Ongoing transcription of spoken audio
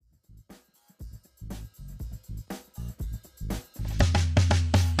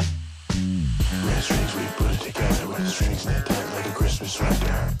with strings knit tight like a Christmas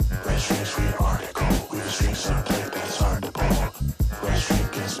sweater. Red strings for your article. Weave the strings on a plate that's hard to pull. Red string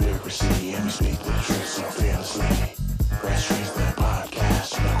conspiracy, and we speak the truth so fearlessly. Red strings the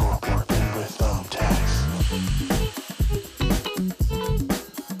podcast, no corporate pen with thumbtacks.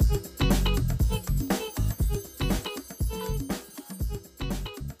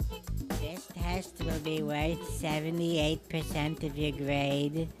 This test will be worth 78% of your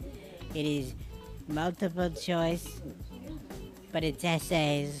grade. It is multiple choice, but it's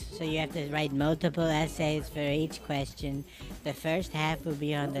essays, so you have to write multiple essays for each question. The first half will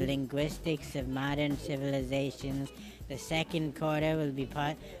be on the linguistics of modern civilizations. The second quarter will be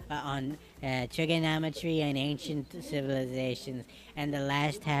on trigonometry and ancient civilizations. And the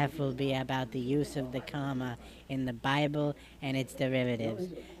last half will be about the use of the comma in the Bible and its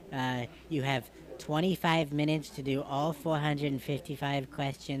derivatives. You have 25 minutes to do all 455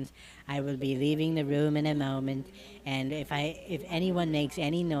 questions. I will be leaving the room in a moment, and if anyone makes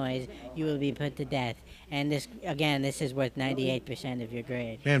any noise, you will be put to death. And this is worth 98% of your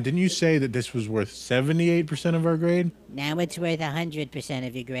grade. Ma'am, didn't you say that this was worth 78% of our grade? Now it's worth 100%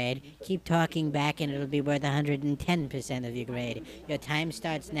 of your grade. Keep talking back and it'll be worth 110% of your grade. Your time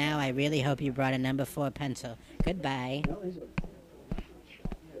starts now. I really hope you brought a number 4 pencil. Goodbye.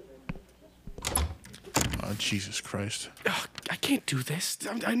 Oh, Jesus Christ. Ugh, I can't do this.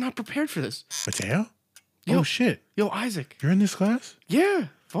 I'm not prepared for this. Mateo? Yo, oh, shit. Yo, Isaac. You're in this class? Yeah.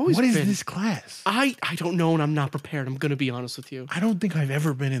 I've always What been. is this class? I don't know, and I'm not prepared. I'm going to be honest with you. I don't think I've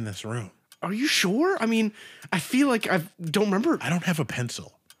ever been in this room. Are you sure? I mean, I feel like I don't remember. I don't have a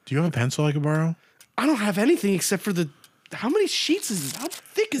pencil. Do you have a pencil I could borrow? I don't have anything except for the... How many sheets is this? How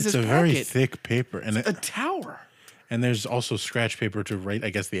thick is this It's a packet? very thick paper. And A tower. And there's also scratch paper to write, I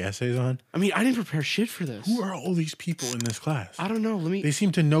guess, the essays on. I mean, I didn't prepare shit for this. Who are all these people in this class? I don't know. They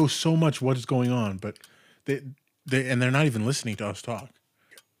seem to know so much what is going on, but they're not even listening to us talk.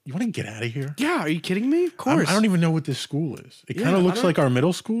 You want to get out of here? Yeah, are you kidding me? Of course. I don't even know what this school is. It Yeah, kind of I looks don't- like our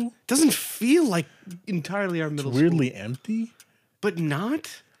middle school. Doesn't feel like entirely our It's middle weirdly school. empty. But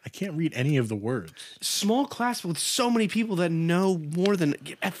not? I can't read any of the words. Small class with so many people that know more than...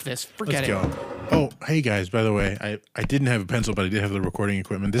 F this. Forget Let's go. Oh, hey guys, by the way, I didn't have a pencil, but I did have the recording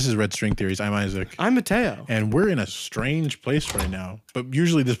equipment. This is Red String Theories. I'm Isaac. I'm Mateo. And we're in a strange place right now. But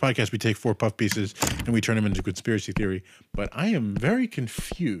usually this podcast, we take 4 puff pieces and we turn them into conspiracy theory. But I am very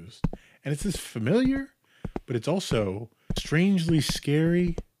confused. And it's this familiar, but it's also strangely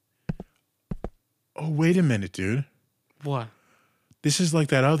scary. Oh, wait a minute, dude. What? This is like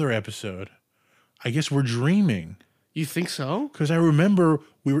that other episode. I guess we're dreaming. You think so? Because I remember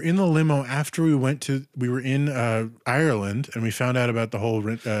we were in the limo after we were in Ireland and we found out about the whole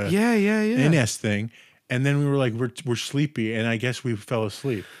Yeah. Ines thing. And then we were like, we're sleepy. And I guess we fell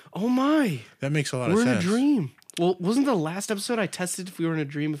asleep. Oh my. That makes a lot of We're in sense. a dream. Well, wasn't the last episode I tested if we were in a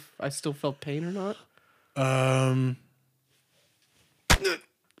dream if I still felt pain or not?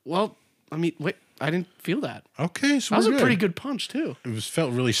 Well, I mean, wait, I didn't feel that. Okay, so That was we're a good. pretty good punch, too. It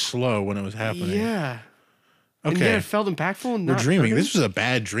felt really slow when it was happening. Yeah. And Okay. yet it felt impactful and We're not dreaming. hurting. This was a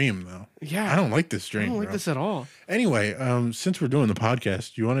bad dream, though. Yeah. I don't like this I dream. don't like bro. this at all. Anyway, since we're doing the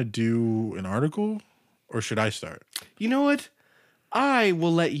podcast, do you want to do an article or should I start? You know what? I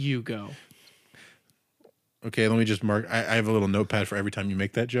will let you go. Okay, let me just mark. I have a little notepad for every time you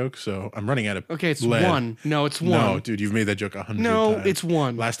make that joke, so I'm running out of Okay, it's lead. 1. No, it's 1. No, dude, you've made that joke 100 No, times. it's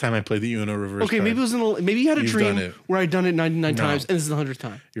 1. Last time I played the Uno reverse Okay, card. maybe it was maybe you had a You've dream done it. where I'd done it 99 No. times, and this is the 100th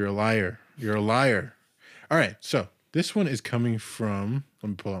time. You're a liar. You're a liar. All right, so this one is coming from, let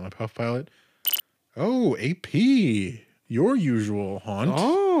me pull out my Puff Pilot. Oh, AP, your usual haunt.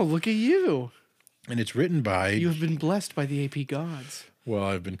 Oh, look at you. And it's written by, You have been blessed by the AP gods. well,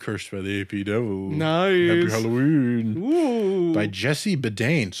 I've been cursed by the AP devil. Nice. Happy Halloween. Ooh. By Jesse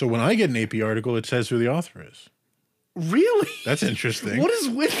Bedane. So when I get an AP article, it says who the author is. Really? That's interesting. What is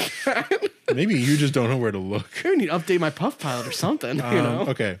with that? Maybe you just don't know where to look. I need to update my Puff Pilot or something, you know?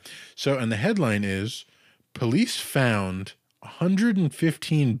 Okay. So, and the headline is, police found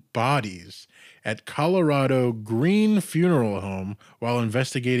 115 bodies at Colorado Green Funeral Home while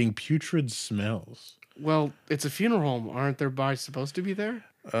investigating putrid smells. Well, it's a funeral home. Aren't there bodies supposed to be there?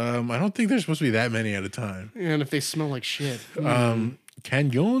 I don't think there's supposed to be that many at a time. And if they smell like shit.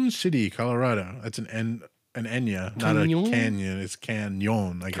 Canyon City, Colorado. That's an Enya, not a Canyon? canyon. It's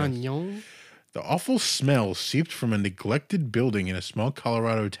canyon, I guess. Canyon? The awful smell seeped from a neglected building in a small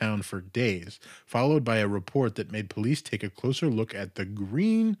Colorado town for days, followed by a report that made police take a closer look at the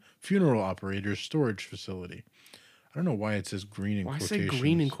Green Funeral Operator's storage facility. I don't know why it says green in Why quotations. say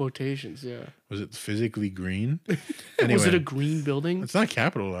green in quotations? Yeah. Was it physically green? Was it a green building? It's not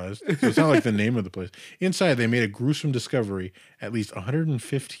capitalized, so it's not like the name of the place. Inside, they made a gruesome discovery: at least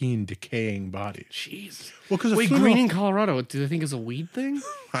 115 decaying bodies. Jeez. Well, because wait, green in Colorado? Do they think it's a weed thing?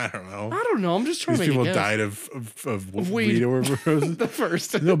 I don't know. I don't know. I'm just trying These to make people a guess. died of weed overdoses. The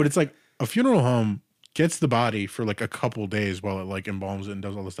first. No, but it's like a funeral home gets the body for like a couple days while it like embalms it and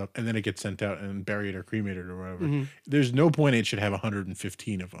does all this stuff, and then it gets sent out and buried or cremated or whatever. Mm-hmm. There's no point it should have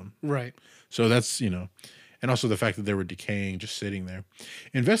 115 of them. Right. So that's, and also the fact that they were decaying just sitting there.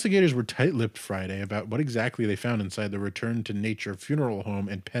 Investigators were tight-lipped Friday about what exactly they found inside the Return to Nature funeral home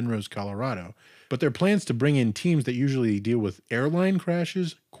in Penrose, Colorado. But their plans to bring in teams that usually deal with airline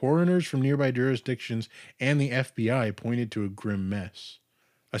crashes, coroners from nearby jurisdictions, and the FBI pointed to a grim mess.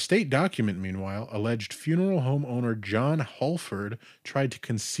 A state document, meanwhile, alleged funeral home owner John Halford tried to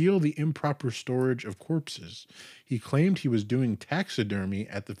conceal the improper storage of corpses. He claimed he was doing taxidermy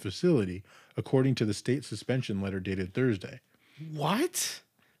at the facility, according to the state suspension letter dated Thursday. What?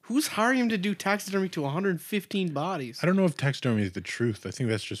 Who's hiring him to do taxidermy to 115 bodies? I don't know if taxidermy is the truth. I think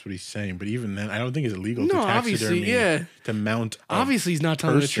that's just what he's saying. But even then, I don't think it's illegal to obviously, taxidermy to mount a Obviously, he's not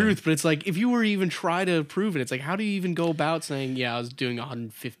telling the person. truth, but it's like, if you were to even try to prove it, it's like, how do you even go about saying, yeah, I was doing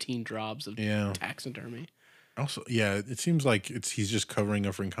 115 drops of taxidermy? Also, yeah, it seems like he's just covering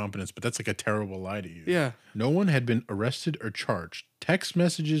up for incompetence, but that's like a terrible lie to use. Yeah. No one had been arrested or charged. Text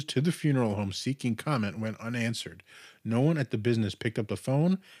messages to the funeral home seeking comment went unanswered. No one at the business picked up the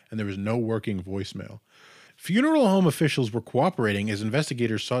phone, and there was no working voicemail. Funeral home officials were cooperating as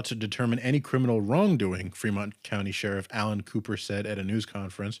investigators sought to determine any criminal wrongdoing, Fremont County Sheriff Alan Cooper said at a news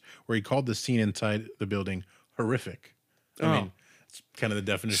conference, where he called the scene inside the building horrific. I mean, it's kind of the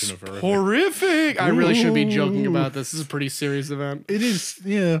definition of horrific. Horrific! I really should be joking about this. This is a pretty serious event. It is,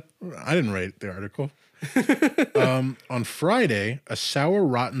 yeah. I didn't write the article. On Friday, a sour,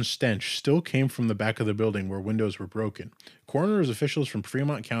 rotten stench still came from the back of the building where windows were broken. Coroner's officials from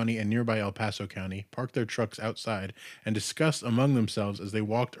Fremont County and nearby El Paso County parked their trucks outside and discussed among themselves as they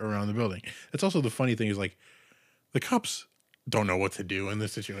walked around the building. That's also the funny thing is, like, the cops don't know what to do in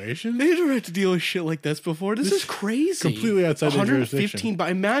this situation. They never had to deal with shit like this before. This is crazy. Completely outside their jurisdiction. 115, but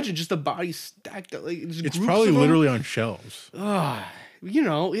imagine just the body stacked up. Like, It's probably literally on shelves. Some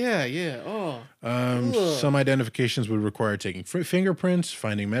identifications would require taking fingerprints,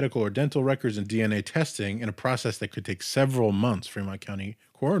 finding medical or dental records, and DNA testing in a process that could take several months, Fremont County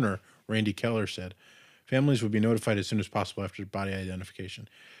Coroner Randy Keller said. Families would be notified as soon as possible after body identification.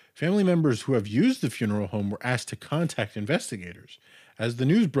 Family members who have used the funeral home were asked to contact investigators. As the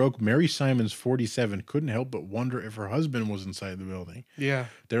news broke, Mary Simons, 47, couldn't help but wonder if her husband was inside the building. Yeah.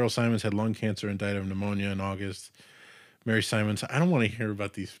 Daryl Simons had lung cancer and died of pneumonia in August. Mary Simons, I don't want to hear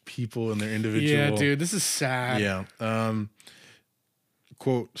about these people and their individual... Yeah, dude, this is sad. Yeah.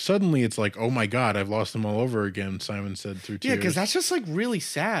 Quote, suddenly it's like, oh my God, I've lost them all over again, Simon said through tears. Yeah, because that's just like really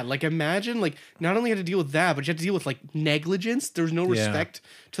sad. Like imagine like not only had to deal with that, but you had to deal with like negligence. There's no respect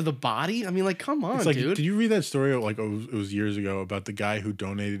to the body. I mean, like, come on, like, dude. Did you read that story like it was years ago about the guy who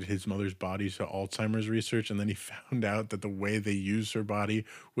donated his mother's body to Alzheimer's research, and then he found out that the way they used her body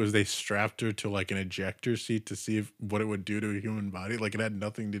was they strapped her to like an ejector seat to see what it would do to a human body. Like it had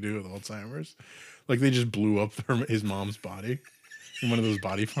nothing to do with Alzheimer's. Like they just blew up his mom's body. In one of those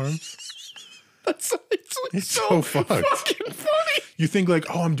body farms. It's so fucked. Fucking funny. You think like,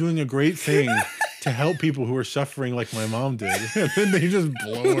 oh, I'm doing a great thing to help people who are suffering like my mom did. And then they just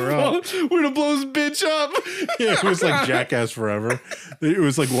blow her up. We're gonna blow this bitch up. Yeah, it was like Jackass Forever. It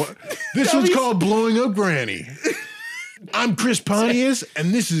was like, what? This one's called Blowing Up Granny. I'm Chris Pontius,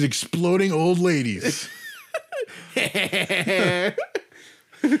 and this is Exploding Old Ladies.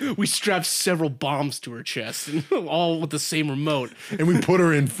 We strapped several bombs to her chest, and all with the same remote. And we put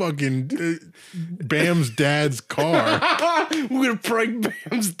her in fucking Bam's dad's car. We're gonna prank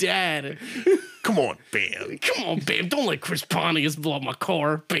Bam's dad. Come on, Bam. Come on, Bam. Don't let Chris Pontius blow up my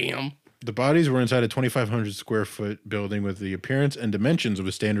car. Bam. The bodies were inside a 2,500 square foot building with the appearance and dimensions of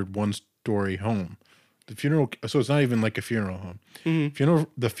a standard one-story home. The funeral, so it's not even like a funeral home. Mm-hmm.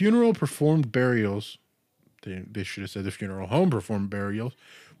 The funeral performed burials. They should have said the funeral home performed burials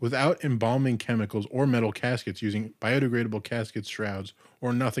without embalming chemicals or metal caskets, using biodegradable casket shrouds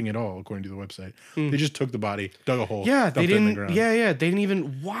or nothing at all, according to the website. They just took the body, dug a hole, Yeah, dumped they it in the didn't. ground. Yeah, they didn't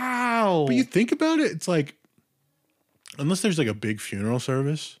even. Wow. But you think about it, it's like, unless there's like a big funeral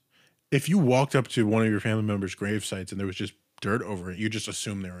service, if you walked up to one of your family members' grave sites and there was just dirt over it, you just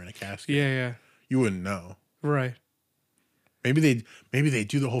assume they were in a casket. Yeah. You wouldn't know. Right. Maybe they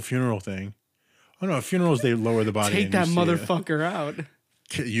do the whole funeral thing. Oh no, at funerals they lower the body. Take and that you see it. motherfucker out.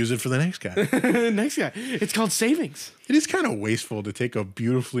 Use it for the next guy. Next guy. It's called savings. It is kind of wasteful to take a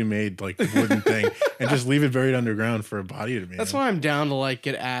beautifully made like wooden thing and just leave it buried underground for a body to be. That's why I'm down to like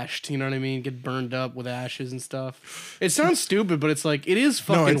get ashed. You know what I mean? Get burned up with ashes and stuff. It sounds stupid, but it's like it is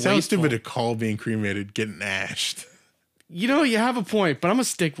fucking. No, it sounds wasteful. stupid to call being cremated getting ashed. You know, you have a point, but I'm gonna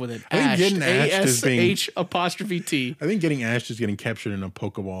stick with it. I think getting ashed is being ASH''T. I think getting ashed is getting captured in a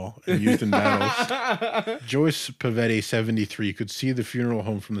Pokeball and used in battles. Joyce Pavette, 73, could see the funeral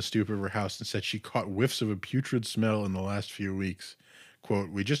home from the stoop of her house and said she caught whiffs of a putrid smell in the last few weeks. Quote,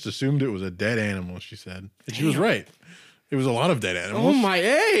 "We just assumed it was a dead animal," she said. And she was right. It was a lot of dead animals. Oh my,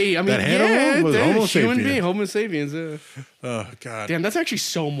 hey! I mean, that animal was Homo human sapiens. being, Homo sapiens. Oh God! Damn, that's actually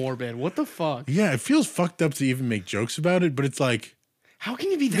so morbid. What the fuck? Yeah, it feels fucked up to even make jokes about it, but it's like, how can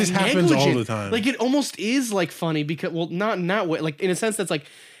you be that this negligent? happens all the time. Like it almost is like funny because, well, not way. Like in a sense, that's like,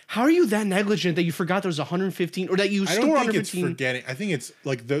 how are you that negligent that you forgot there was 115 or that you I store don't think it's 115? forgetting. I think it's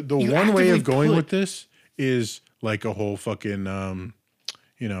like the You one way of actively going put- with this is like a whole fucking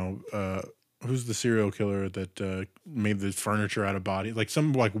who's the serial killer that made the furniture out of body, like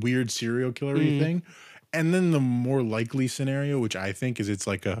some like weird serial killer-y thing. And then the more likely scenario, which I think is it's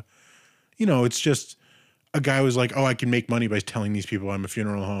like a, it's just a guy was like, oh, I can make money by telling these people I'm a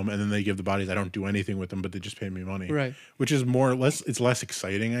funeral home, and then they give the bodies. I don't do anything with them, but they just pay me money. Right. Which is more or less, it's less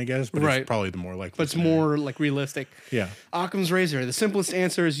exciting, I guess, but Right. it's probably the more likely. But it's scenario. more like realistic. Yeah. Occam's razor. The simplest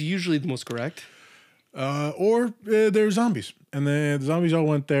answer is usually the most correct. Or they're zombies, and the zombies all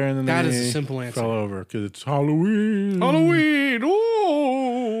went there, and then That they is a simple answer. fell over because it's Halloween. Halloween.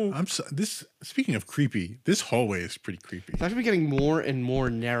 Oh. Speaking of creepy, this hallway is pretty creepy. It's actually getting more and more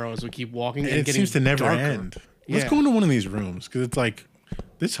narrow as we keep walking, and And it getting seems to never darker. end. Let's Yeah. go into one of these rooms because it's like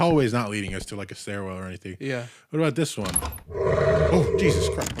this hallway is not leading us to like a stairwell or anything. Yeah. What about this one? Oh, Jesus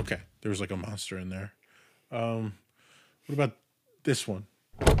Christ! Okay, there was like a monster in there. What about this one?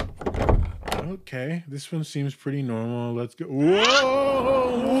 Okay, this one seems pretty normal. Let's go.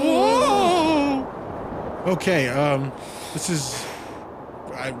 Whoa! Okay, this is.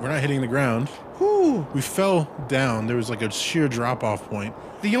 We're not hitting the ground. Whew. We fell down. There was like a sheer drop off point.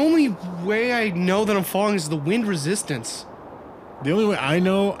 The only way I know that I'm falling is the wind resistance. The only way I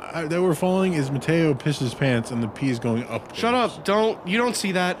know that we're falling is Mateo pissed his pants and the pee is going up. Shut up. You don't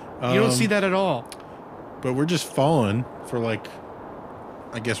see that. You don't see that at all. But we're just falling for like.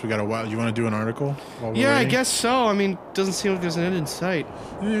 I guess we got a while. You want to do an article? While we're Yeah, I waiting? guess so. I mean, doesn't seem like there's an end in sight.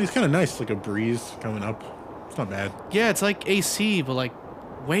 Yeah, it's kind of nice, like a breeze coming up. It's not bad. Yeah, it's like AC, but like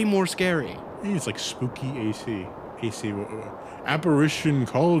way more scary. Yeah, it's like spooky AC. Apparition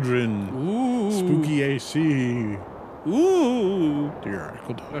Cauldron. Ooh. Spooky AC. Ooh. Do your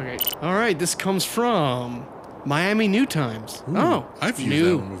article. Dog. Okay. All right. This comes from Miami New Times. Oh, I've used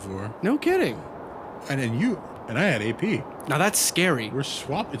new. that one before. No kidding. And then you and I had AP. Now that's scary. We're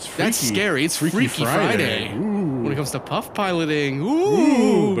swap. It's freaky. That's scary. It's Freaky Friday. Ooh. When it comes to puff piloting. Ooh.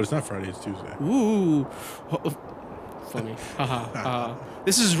 Ooh. But it's not Friday. It's Tuesday. Ooh. Funny. Haha.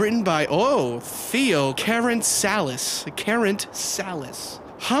 This is written by, Theo Carent Salas.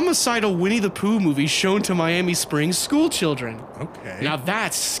 Homicidal Winnie the Pooh movie shown to Miami Springs school children. Okay. Now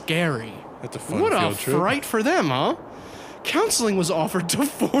that's scary. That's a fun What a field trip. fright for them, huh? Counseling was offered to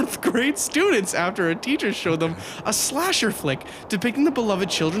 4th grade students after a teacher showed them a slasher flick depicting the beloved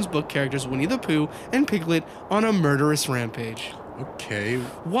children's book characters Winnie the Pooh and Piglet on a murderous rampage. Okay.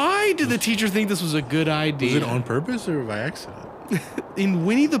 Why did the teacher think this was a good idea? Was it on purpose or by accident? In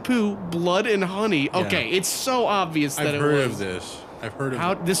Winnie the Pooh, Blood and Honey. Okay, it's so obvious that I've it heard was. of this. I've heard of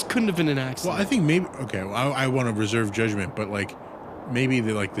How this couldn't have been an accident. Well, I think maybe well, I want to reserve judgment, but like maybe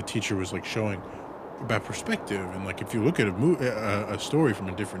the teacher was like showing about perspective, and like if you look at a story from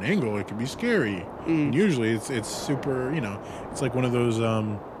a different angle, it can be scary. And usually, it's super. It's like one of those.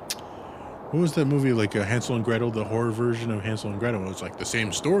 What was that movie like Hansel and Gretel, the horror version of Hansel and Gretel? It's like the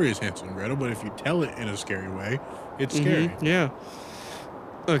same story as Hansel and Gretel, but if you tell it in a scary way, it's scary. Yeah.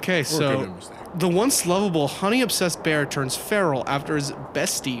 Okay, Or it could have so been a mistake. the once lovable honey-obsessed bear turns feral after his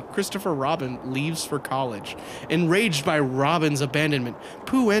bestie, Christopher Robin, leaves for college. Enraged by Robin's abandonment,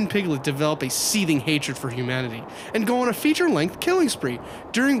 Pooh and Piglet develop a seething hatred for humanity and go on a feature-length killing spree,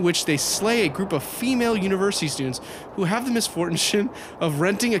 during which they slay a group of female university students who have the misfortune of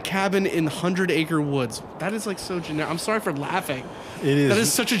renting a cabin in 100-acre woods. That is like so generic. I'm sorry for laughing. It is. That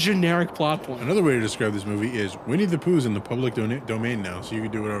is such a generic plot point. Another way to describe this movie is Winnie the Pooh's in the public domain now, so you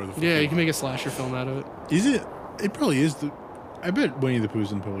can do whatever the fuck Yeah, you want. can make a slasher film out of it. Is it? It probably is. I bet Winnie the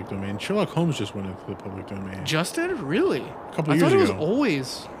Pooh's in the public domain. Sherlock Holmes just went into the public domain Just did it? Really? a couple I years thought it was ago.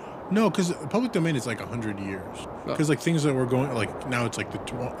 always. No, because public domain is like 100 years. Because like things that were going, like now it's like the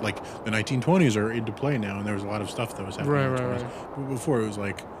 1920s are into play now, and there was a lot of stuff that was happening in the 20s. But before it was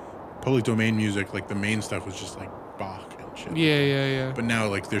like public domain music, like the main stuff was just like Bach and shit. Yeah. But now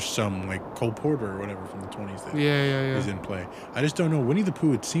like there's some like Cole Porter or whatever from the 20s that Yeah. is in play. I just don't know. Winnie the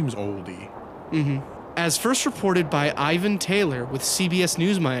Pooh, it seems oldie. Mm-hmm. As first reported by Ivan Taylor with CBS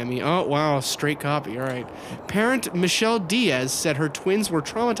News Miami. Oh, wow, straight copy. All right. Parent Michelle Diaz said her twins were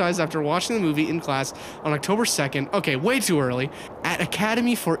traumatized after watching the movie in class on October 2nd. Okay, way too early. At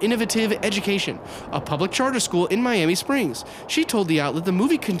Academy for Innovative Education, a public charter school in Miami Springs. She told the outlet the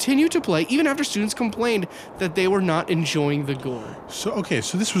movie continued to play even after students complained that they were not enjoying the gore. So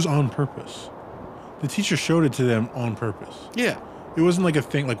this was on purpose. The teacher showed it to them on purpose. Yeah. It wasn't like a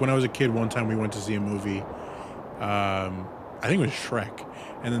thing. Like when I was a kid, one time we went to see a movie. I think it was Shrek.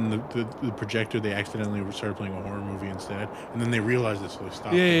 And then the projector, they accidentally started playing a horror movie instead. And then they realized it, so they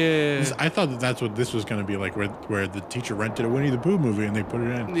stopped. Yeah. I thought that's what this was going to be like, where the teacher rented a Winnie the Pooh movie and they put it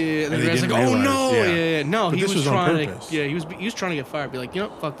in. Yeah, and they like, oh no! Yeah. No, he was trying to. Yeah, he was trying to get fired. Be like, you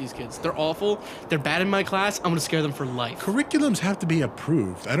know, fuck these kids. They're awful. They're bad in my class. I'm gonna scare them for life. Curriculums have to be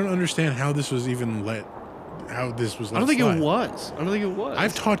approved. I don't understand how this was even let. How this was. I don't think it was.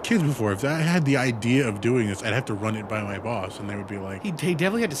 I've taught kids before. If I had the idea of doing this, I'd have to run it by my boss, and they would be like, He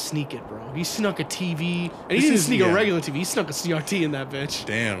definitely had to sneak it, bro. He snuck a TV, and he didn't sneak a regular TV. He snuck a CRT in that bitch.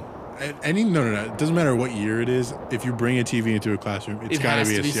 Damn. No. It doesn't matter what year it is. If you bring a TV into a classroom, it's got to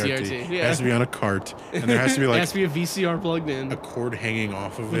be a CRT. Yeah. It has to be on a cart, and there has to be like it has to be a VCR plugged in, a cord hanging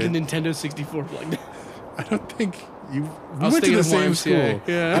off of with it. a Nintendo 64 plugged in. I don't think we was went to thinking the of same YMCA. school.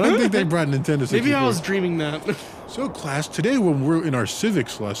 Yeah. I don't think they brought Nintendo 64. Maybe I was dreaming that. So, class, today when we're in our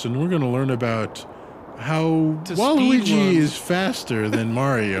civics lesson, we're going to learn about how To Waluigi speedrun. is faster than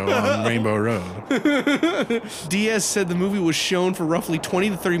Mario on Rainbow Road. Diaz said the movie was shown for roughly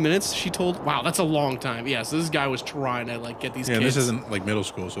 20 to 30 minutes. She told, wow, that's a long time. Yeah, so this guy was trying to like get these Yeah, kids. this isn't like middle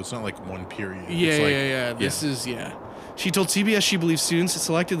school, so it's not like one period. Yeah, It's like, yeah. This is, yeah. She told CBS she believes students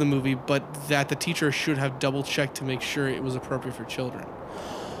selected the movie, but that the teacher should have double-checked to make sure it was appropriate for children.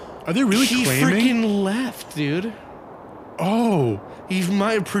 Are they really He claiming? freaking left, dude. Oh, He's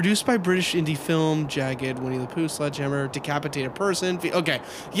produced by British indie film, Jagged, Winnie the Pooh, Sledgehammer, Decapitated Person. Okay,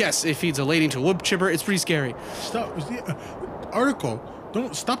 yes, it feeds a lady into a wood chipper. It's pretty scary. stop. Article.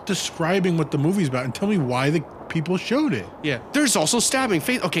 Don't stop describing what the movie's about and tell me why the people showed it. Yeah. There's also stabbing.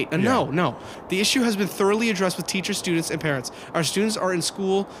 Okay, no. The issue has been thoroughly addressed with teachers, students, and parents. Our students are in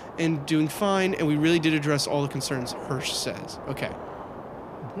school and doing fine, and we really did address all the concerns, Hirsch says. Okay.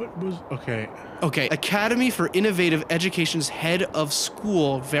 What was okay? Okay, Academy for Innovative Education's head of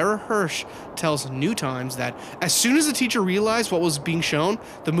school, Vera Hirsch, tells New Times that as soon as the teacher realized what was being shown,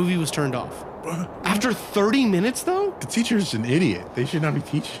 the movie was turned off. After 30 minutes, though? The teacher's an idiot. They should not be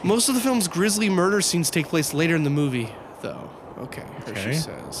teaching. Most of the film's grisly murder scenes take place later in the movie, though. Okay, Hershey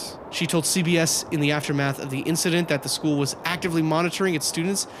says. She told CBS in the aftermath of the incident that the school was actively monitoring its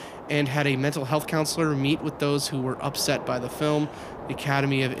students and had a mental health counselor meet with those who were upset by the film. The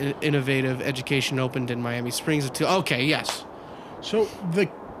Academy of Innovative Education opened in Miami Springs. Okay, yes. So the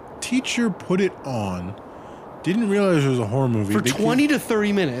teacher put it on, didn't realize it was a horror movie. For 20 to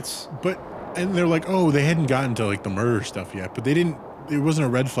 30 minutes. And they're like, oh, they hadn't gotten to like the murder stuff yet, but they didn't. It wasn't a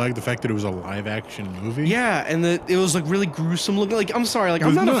red flag, the fact that it was a live action movie. Yeah, and it was like really gruesome looking. Like, I'm sorry, like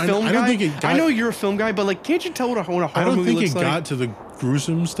I'm not a film guy. don't think it got, I know you're a film guy, but like, can't you tell what a horror movie looks like? I don't think it got to the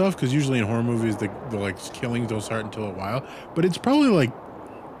gruesome stuff, because usually in horror movies the like killings don't start until a while. But it's probably like,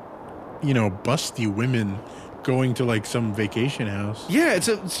 busty women going to like some vacation house. Yeah,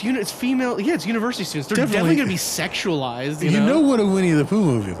 it's female. Yeah, it's university students. They're definitely gonna be sexualized. You know what a Winnie the Pooh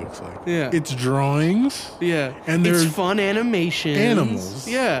movie looks like. Yeah, it's drawings. Yeah, and it's fun animation. Animals.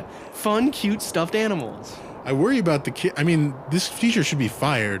 Yeah, fun, cute, stuffed animals. I worry about the kid. I mean, this teacher should be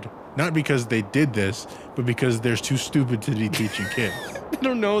fired, not because they did this, but because they're too stupid to be teaching kids. I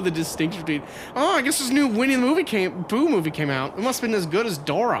don't know the distinction between. Oh, I guess this new Winnie the Pooh movie came out. It must have been as good as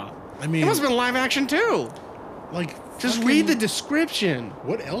Dora. I mean, it must have been live action too. Like, just read the description.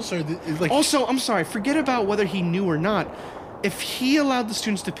 What else are like? Also, I'm sorry. Forget about whether he knew or not. If he allowed the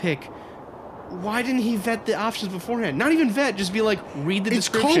students to pick, why didn't he vet the options beforehand? Not even vet. Just be like, read the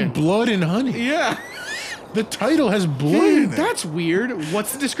description. It's called Blood and Honey. Yeah. The title has blood in it. That's weird.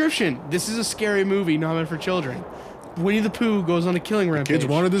 What's the description? This is a scary movie, not meant for children. Winnie the Pooh goes on a killing rampage. Kids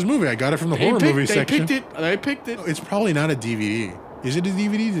wanted this movie. I got it from the horror movie section. They picked it. It's probably not a DVD. Is it a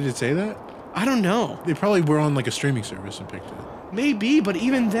DVD? Did it say that? I don't know. They probably were on like a streaming service and picked it. Maybe, but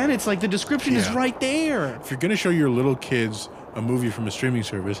even then, it's like the description is right there. If you're gonna show your little kids a movie from a streaming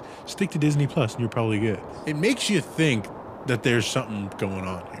service, stick to Disney Plus, and you're probably good. It makes you think that there's something going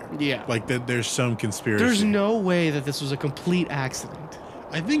on here. Yeah. Like that there's some conspiracy. There's no way that this was a complete accident.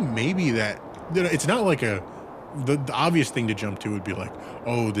 I think maybe that it's not like the obvious thing to jump to would be like,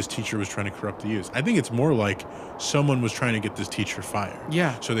 oh, this teacher was trying to corrupt the youth. I think it's more like someone was trying to get this teacher fired.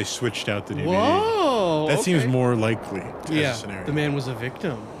 Yeah. So they switched out the DVD. Whoa. That seems okay. more likely as Yeah. a scenario. The man was a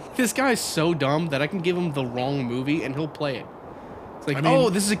victim. This guy's so dumb that I can give him the wrong movie and he'll play it. It's like, I mean, oh,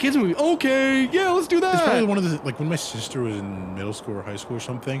 this is a kid's movie. Okay, yeah, let's do that. It's probably one of the, like when my sister was in middle school or high school or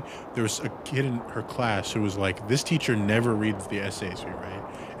something, there was a kid in her class who was like, this teacher never reads the essays we write.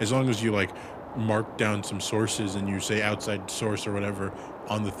 As long as you like mark down some sources and you say outside source or whatever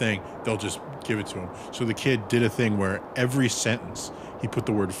on the thing, they'll just give it to him. So the kid did a thing where every sentence he put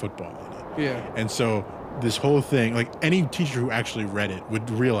the word football in it. Yeah. And so this whole thing, like any teacher who actually read it would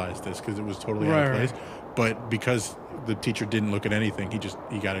realize this because it was totally out of place. But because the teacher didn't look at anything,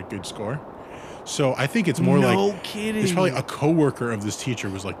 he got a good score. So I think it's more No kidding. It's probably a coworker of this teacher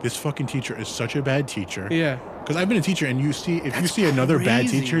was like, this fucking teacher is such a bad teacher. Yeah. Because I've been a teacher, and you see another bad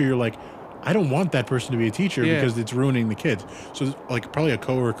crazy. teacher, you're like, I don't want that person to be a teacher because it's ruining the kids. So like probably a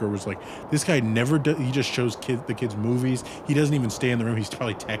coworker was like, this guy never does. He just shows the kids movies. He doesn't even stay in the room. He's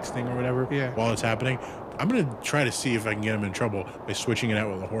probably texting or whatever while it's happening. I'm gonna try to see if I can get him in trouble by switching it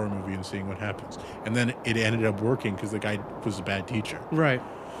out with a horror movie and seeing what happens. And then it ended up working because the guy was a bad teacher. Right.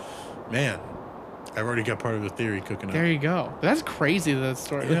 Man, I've already got part of the theory cooking up. There you go. That's crazy, that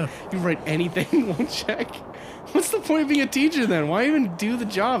story. Yeah. You write anything, won't check. What's the point of being a teacher then? Why even do the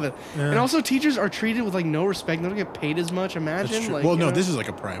job? Yeah. And also, teachers are treated with like no respect. They don't get paid as much. Imagine. That's true. Like, well, no, you know? this is like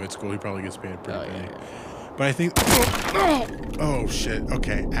a private school. He probably gets paid pretty penny. yeah. But I think. Oh, Oh shit!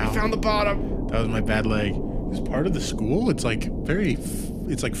 Okay, ow. I found the bottom. That was my bad leg. This part of the school, it's like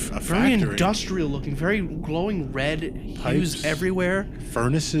it's like a Very factory. industrial looking. Very glowing red hues Pipes. everywhere.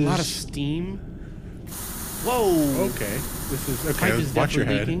 Furnaces. A lot of steam. Whoa. Okay, this is okay. Pipe is Watch your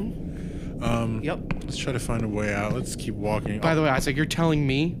definitely head. leaking. Yep. Let's try to find a way out. Let's keep walking. By the way, Isaac, you're telling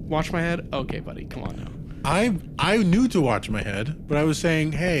me watch my head? Okay, buddy, come on now. I knew to watch my head, but I was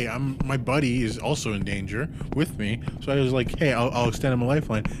saying, hey, my buddy is also in danger with me, so I was like, hey, I'll extend him a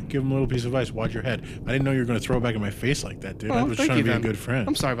lifeline, give him a little piece of advice, watch your head. I didn't know you were gonna throw it back in my face like that, dude. I was thank trying to you, be then. a good friend.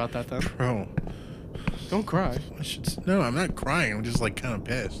 I'm sorry about that then. Bro, Don't cry. no, I'm not crying. I'm just like kind of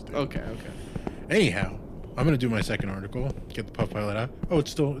pissed. Dude. Okay. Anyhow, I'm gonna do my second article. Get the puff pilot out. Oh,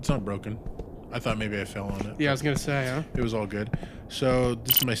 it's not broken. I thought maybe I fell on it. Yeah, I was gonna say, huh? It was all good. So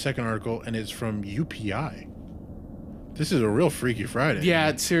this is my second article, and it's from UPI. This is a real Freaky Friday.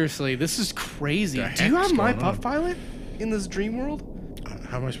 Yeah, seriously, this is crazy. The Do you heck's have my going on? puff pilot in this dream world?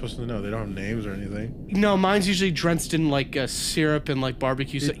 How am I supposed to know? They don't have names or anything. No, mine's usually drenched in like syrup and like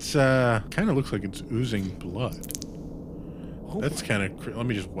barbecue. It's kind of looks like it's oozing blood. Oh That's kind of. Let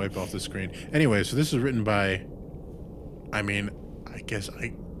me just wipe off the screen. Anyway, so this is written by. I mean, I guess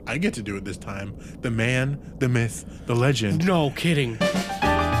I get to do it this time. The man, the myth, the legend. No kidding.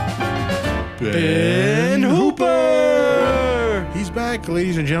 Ben Hooper. He's back,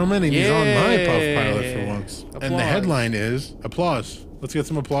 ladies and gentlemen, and he's on my puff Yay. pilot for once. And the Applause. headline is applause. Let's get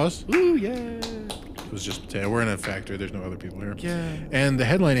some applause. Ooh yeah. It was just we're in a factory. There's no other people here. Yeah. And the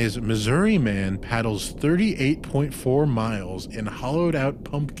headline is Missouri man paddles 38.4 miles in hollowed out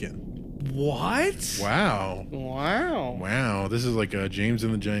pumpkin. What? Wow. Wow. Wow, this is like a James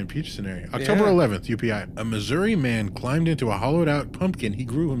and the Giant Peach scenario. October Yeah. 11th, UPI. A Missouri man climbed into a hollowed out pumpkin he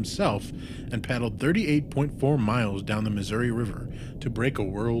grew himself and paddled 38.4 miles down the Missouri River to break a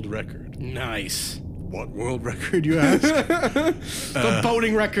world record. Nice. What world record, you ask? The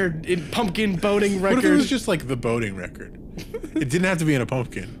boating record, pumpkin boating record. What if it was just like the boating record? It didn't have to be in a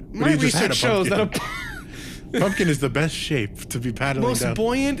pumpkin. but My he just had research shows that pumpkin. Pumpkin is the best shape to be paddling most down.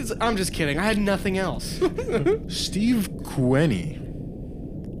 buoyant is. I'm just kidding. I had nothing else. Steve Kueni,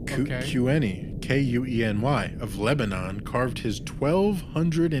 Okay. Kueni, Kueny, of Lebanon, carved his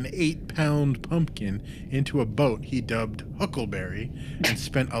 1,208-pound pumpkin into a boat he dubbed Huckleberry and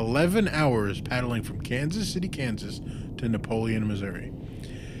spent 11 hours paddling from Kansas City, Kansas to Napoleon, Missouri.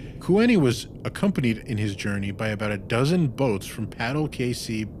 Kueni was accompanied in his journey by about a dozen boats from Paddle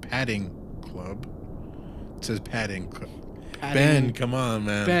KC Padding Club. It says Padding Club. Ben, come on,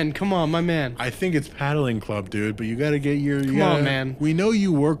 man. Ben, come on, my man. I think it's Paddling Club, dude, but you gotta get your... Come on, man. We know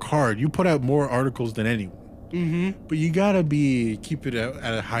you work hard. You put out more articles than anyone. Mm-hmm. But you gotta keep it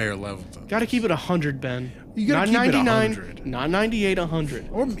at a higher level. Gotta keep it 100, Ben. You gotta not keep it 99, 100. not 98, 100.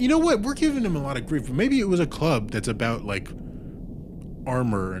 Or, you know what? We're giving him a lot of grief. Maybe it was a club that's about, like,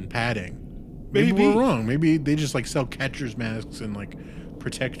 armor and padding. Maybe Maybe. we're wrong. Maybe they just, like, sell catcher's masks and, like,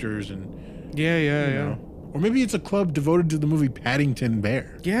 protectors and... Yeah. You know. Or maybe it's a club devoted to the movie Paddington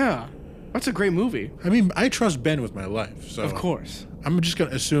Bear. Yeah. That's a great movie. I mean, I trust Ben with my life, so Of course. I'm just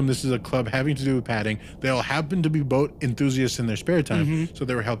gonna assume this is a club having to do with padding. They all happen to be boat enthusiasts in their spare time, so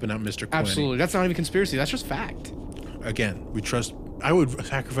they were helping out Mr. Quinn. Absolutely. That's not even conspiracy. That's just fact. Again, we trust. I would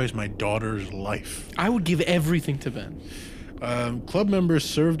sacrifice my daughter's life. I would give everything to Ben. Club members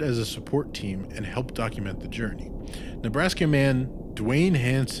served as a support team and helped document the journey. Nebraska man Dwayne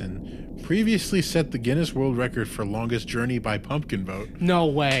Hansen previously set the Guinness World Record for longest journey by pumpkin boat. No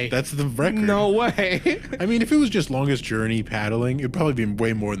way. That's the record. No way. I mean, if it was just longest journey paddling, it'd probably be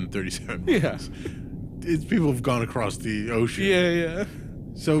way more than 37 miles. Yeah. People have gone across the ocean. Yeah.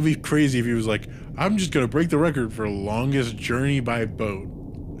 So it'd be crazy if he was like, I'm just going to break the record for longest journey by boat.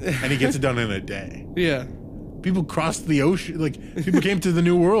 And he gets it done in a day. Yeah. People crossed the ocean. Like, people came to the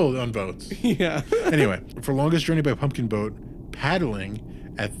New World on boats. Yeah. Anyway, for longest journey by pumpkin boat, paddling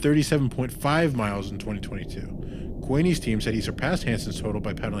at 37.5 miles in 2022. Queenie's team said he surpassed Hansen's total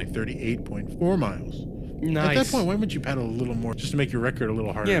by paddling 38.4 miles. Nice. At that point, why wouldn't you paddle a little more just to make your record a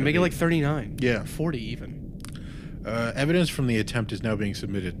little harder? Yeah, to make it beat? like 39. Yeah. 40 even. Evidence from the attempt is now being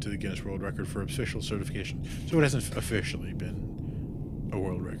submitted to the Guinness World Record for official certification. So it hasn't officially been a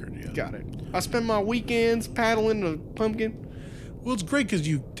world record yet. Got it. I spend my weekends paddling a pumpkin. Well, it's great because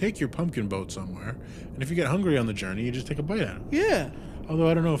you take your pumpkin boat somewhere, and if you get hungry on the journey, you just take a bite out of it. Yeah. Although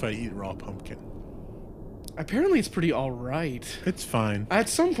I don't know if I eat raw pumpkin. Apparently it's pretty alright. It's fine. At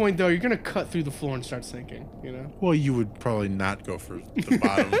some point, though, you're going to cut through the floor and start sinking, you know? Well, you would probably not go for the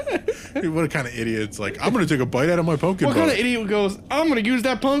bottom. What kind of idiot's like, I'm going to take a bite out of my pumpkin What boat. kind of idiot goes, I'm going to use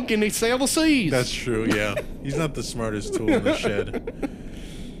that pumpkin to sail the seas? That's true, yeah. He's not the smartest tool in the shed.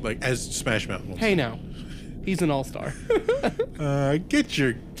 Like, as Smash Mouth will Hey, now. He's an all-star. get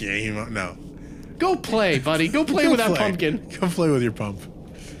your game on. No. Go play, buddy. Go play with that pumpkin. Go play with your pump.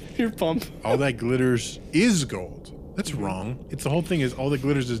 Your pump. All that glitters is gold. That's wrong. It's the whole thing is all that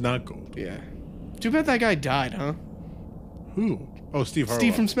glitters is not gold. Yeah. Too bad that guy died, huh? Who? Oh, Steve Harlow.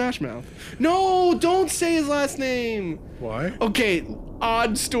 Steve from Smash Mouth. No, don't say his last name. Why? Okay,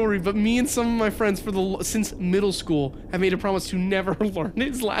 odd story, but me and some of my friends since middle school have made a promise to never learn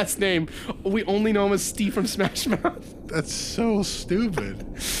his last name. We only know him as Steve from Smash Mouth. That's so stupid.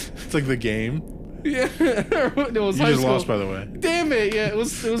 It's like the game. Yeah, it was You high just school. lost, by the way. Damn it! Yeah, it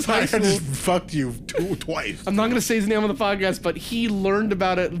was high I school. just fucked you twice. I'm not gonna say his name on the podcast, but he learned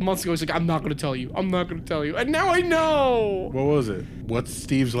about it months ago. He's like, I'm not gonna tell you. I'm not gonna tell you. And now I know. What was it? What's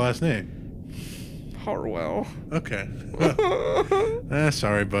Steve's last name? Harwell. Okay.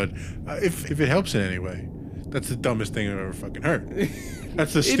 Sorry, bud. If it helps in any way, that's the dumbest thing I've ever fucking heard.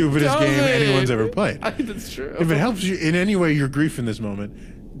 That's the stupidest game anyone's ever played. That's true. If it helps you in any way, your grief in this moment,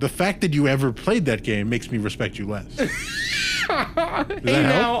 the fact that you ever played that game makes me respect you less. Hey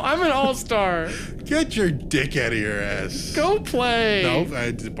now, I'm an all-star. Get your dick out of your ass. Go play. No, I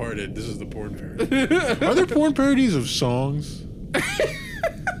departed. This is the porn parody. Are there porn parodies of songs?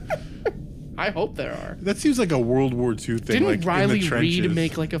 I hope there are. That seems like a World War II thing. Didn't like Riley in the trenches. Reid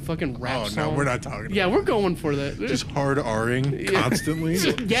make like a fucking rap Oh song? no, we're not talking. Yeah, we're going for that. Just hard R-ing constantly.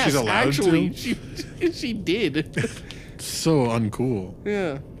 Yes, She's allowed actually, to. she did. So uncool.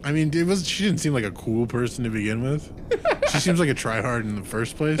 Yeah. I mean, she didn't seem like a cool person to begin with. She seems like a tryhard in the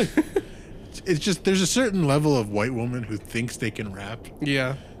first place. It's just there's a certain level of white woman who thinks they can rap.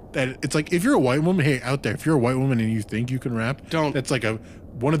 Yeah. That it's like if you're a white woman, hey, out there, if you're a white woman and you think you can rap, Don't. That's like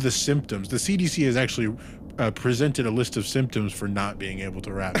one of the symptoms. The CDC has actually presented a list of symptoms for not being able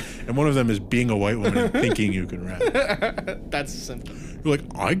to rap, and one of them is being a white woman and thinking you can rap. That's simple. You're like,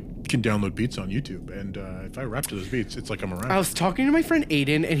 I can download beats on YouTube, and if I rap to those beats, it's like I'm a rapper. I was talking to my friend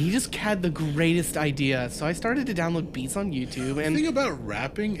Aiden, and he just had the greatest idea. So I started to download beats on YouTube. The And thing about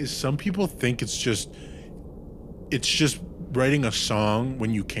rapping is some people think it's just writing a song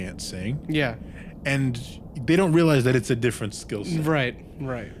when you can't sing, yeah, and they don't realize that it's a different skill set. right.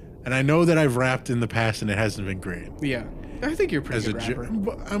 And I know that I've rapped in the past, and it hasn't been great. Yeah, I think you're a pretty As good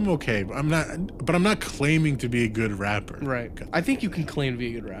rapper. I'm okay, but I'm not claiming to be a good rapper. Right. I think you can claim to be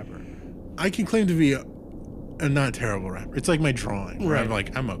a good rapper. I can claim to be a not terrible rapper. It's like my drawing, where Right. I'm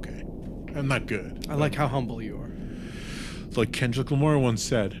like, I'm okay. I'm not good. I like how humble you are. It's like Kendrick Lamar once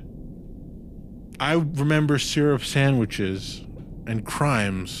said, I remember syrup sandwiches and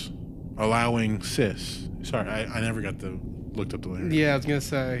crimes allowing cis. Sorry, I never looked up the lyrics. Yeah, I was gonna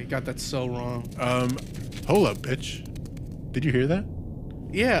say, you got that so wrong. Hold up, bitch. Did you hear that?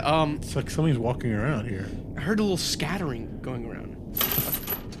 Yeah, It's like somebody's walking around here. I heard a little scattering going around.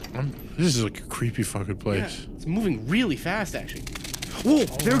 This is like a creepy fucking Yeah, place. it's moving really fast, actually. Whoa,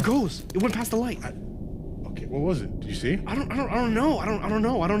 there it goes. It went past the light. Okay, What was it? Did you see? I don't know. I don't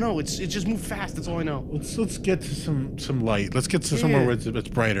know. It just moved fast. That's all I know. Let's get to some light. Let's get to somewhere where it's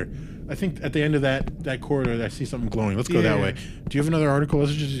brighter. I think at the end of that corridor, I see something glowing. Let's go that way. Do you have another article?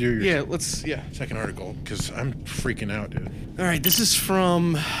 Let's just do your second article, because I'm freaking out, dude. All right, this is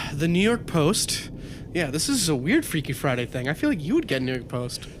from the New York Post. Yeah, this is a weird Freaky Friday thing. I feel like you would get New York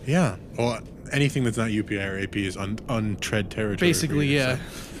Post. Yeah. Well, anything that's not UPI or AP is untread territory. Basically, yeah.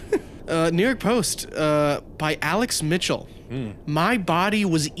 So. New York Post by Alex Mitchell. My body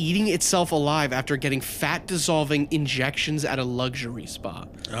was eating itself alive after getting fat-dissolving injections at a luxury spa.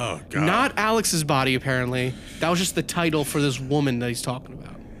 Oh, God. Not Alex's body, apparently. That was just the title for this woman that he's talking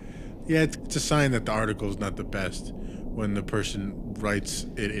about. Yeah, it's a sign that the article is not the best when the person writes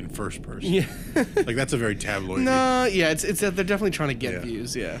it in first person. Yeah. Like, that's a very tabloid. No, yeah, it's they're definitely trying to get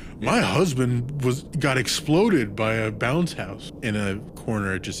views, yeah. My husband got exploded by a bounce house. In a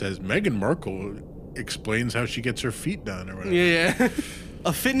corner, it just says, Meghan Markle explains how she gets her feet done, or whatever. Yeah.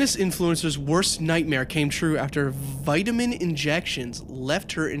 A fitness influencer's worst nightmare came true after vitamin injections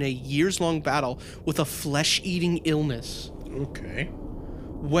left her in a years-long battle with a flesh-eating illness. Okay.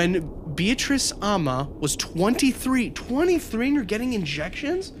 When Beatrice Ama was 23 and you're getting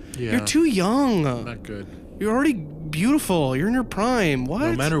injections? Yeah. You're too young. Not good. You're already beautiful. You're in your prime. What?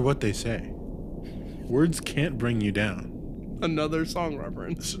 No matter what they say, words can't bring you down. Another song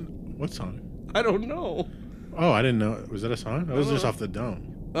reference. What song? I don't know. Oh, I didn't know. Was that a song? That was just off the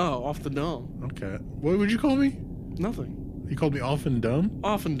dome. Oh, off the dome. Okay. What would you call me? Nothing. You called me off and dumb?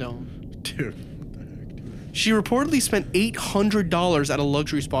 Off and dome. Dude. She reportedly spent $800 at a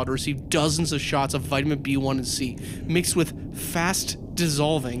luxury spa to receive dozens of shots of vitamin B1 and C mixed with fast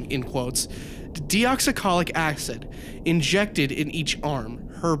dissolving, in quotes, deoxycholic acid injected in each arm,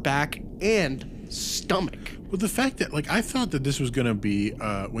 her back, and stomach. Well, the fact that, like, I thought that this was going to be,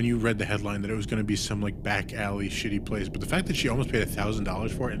 when you read the headline, that it was going to be some, like, back alley shitty place. But the fact that she almost paid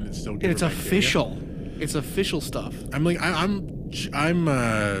 $1,000 for it and it's still And it's official. It's official stuff. I'm like, I'm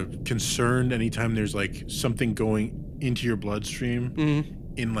concerned anytime there's, like, something going into your bloodstream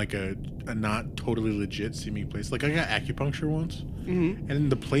in, like, a not totally legit seeming place. Like, I got acupuncture once,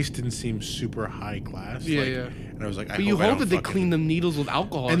 and the place didn't seem super high class. Yeah, like, yeah. And I was like, But you hope that they clean the needles with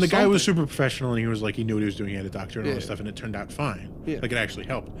alcohol. And or the guy was something. super professional, and he was like, he knew what he was doing. He had a doctor and all this stuff, and it turned out fine. Yeah. Like, it actually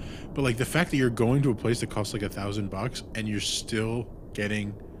helped. But, like, the fact that you're going to a place that costs like $1,000 and you're still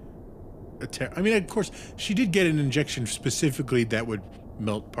getting I mean, of course, she did get an injection specifically that would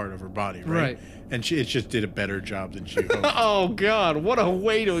melt part of her body, right? And it just did a better job than she hoped. Oh, God. What a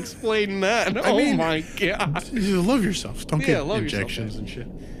way to explain that. My God. You love yourself. Don't get love injections yourself, and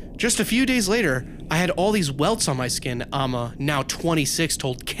shit. Just a few days later, I had all these welts on my skin, Ama, now 26,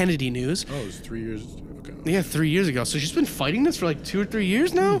 told Kennedy News. Oh, it was 3 years ago. Yeah, 3 years ago. So she's been fighting this for like 2 or 3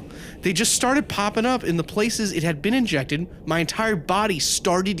 years now? They just started popping up in the places it had been injected. My entire body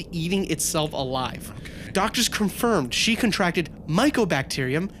started eating itself alive. Okay. Doctors confirmed she contracted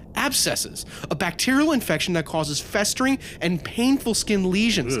Mycobacterium abscesses, a bacterial infection that causes festering and painful skin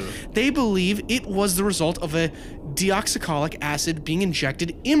lesions. Ugh. They believe it was the result of a deoxycholic acid being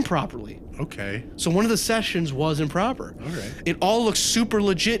injected improperly. Okay. So one of the sessions was improper. All right. It all looks super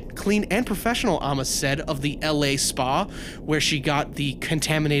legit, clean, and professional, Ama said of the LA spa where she got the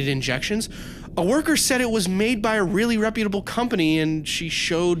contaminated injections. A worker said it was made by a really reputable company, and she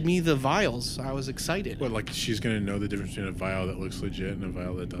showed me the vials. I was excited. What, like she's going to know the difference between a vial that looks legit and a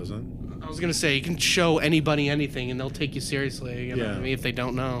vial that doesn't? I was going to say, you can show anybody anything, and they'll take you seriously, you know what I mean, if they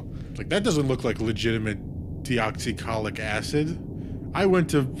don't know. Like, that doesn't look like legitimate deoxycholic acid. I went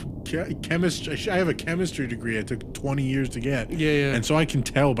to chemistry. I have a chemistry degree. It took 20 years to get. Yeah. And so I can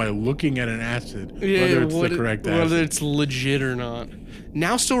tell by looking at an acid whether it's the correct acid. Whether it's legit or not.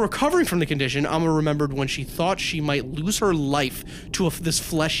 Now still recovering from the condition, Ama remembered when she thought she might lose her life to this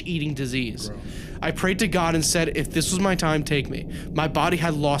flesh-eating disease. Gross. I prayed to God and said, if this was my time, take me. My body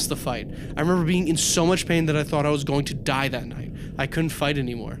had lost the fight. I remember being in so much pain that I thought I was going to die that night. I couldn't fight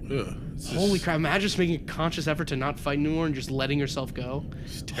anymore. Ugh. Holy crap, imagine just making a conscious effort to not fight anymore and just letting yourself go.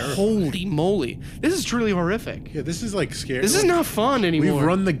 It's terrifying. Holy moly. This is truly horrific. Yeah, this is like scary. This is not fun anymore. We've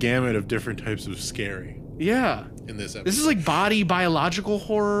run the gamut of different types of scary Yeah. in this episode. This is like body biological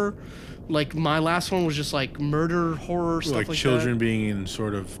horror. Like my last one was just like murder horror stuff like children that. being in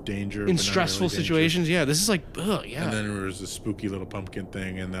sort of danger. In but not stressful really dangerous. situations. Yeah, this is like, ugh, yeah. And then there was the spooky little pumpkin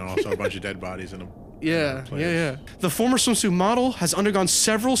thing, and then also a bunch of dead bodies in a Yeah. place. The former swimsuit model has undergone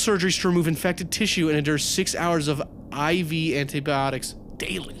several surgeries to remove infected tissue and endures 6 hours of IV antibiotics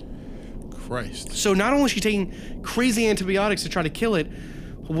daily. Christ. So not only is she taking crazy antibiotics to try to kill it,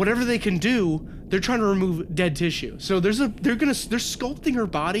 whatever they can do, They're trying to remove dead tissue. So they're sculpting her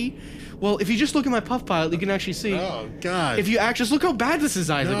body. Well, if you just look at my puff pilot, you can actually see. Oh God! If you just look how bad this is,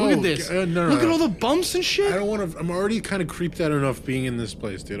 Isaac. No, look at this. no, look at all the bumps and shit. I don't want to. I'm already kind of creeped out enough being in this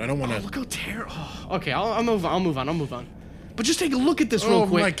place, dude. I don't want to. Look how terrible. Oh, okay, I'll move on. But just take a look at this real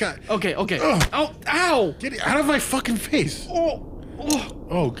quick. Oh my God! Okay. Ugh. Ow! Ow! Get it out of my fucking face!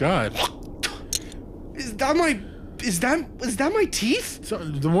 Oh God! Is that my teeth? So,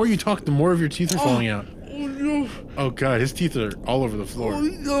 the more you talk, the more of your teeth are falling out. Oh no! Oh God, his teeth are all over the floor. Oh,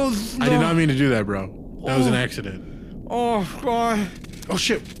 no. I did not mean to do that, bro. That was an accident. Oh God! Oh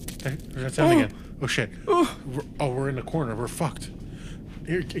shit! That's happening again. Oh shit! We're in the corner. We're fucked.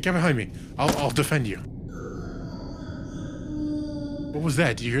 Here, get behind me. I'll defend you. What was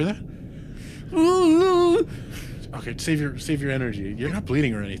that? Did you hear that? Okay, save your energy. You're not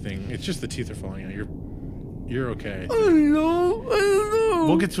bleeding or anything. It's just the teeth are falling out. You're okay. I don't know.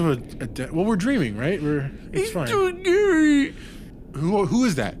 We'll get to well, we're dreaming, right? It's fine. Too scary. Who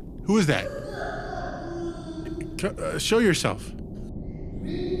is that? Who is that? Show yourself.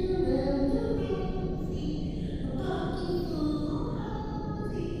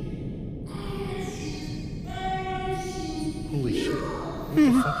 Holy shit. What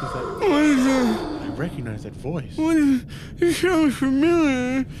the fuck is that? What is that? I recognize that voice. It sounds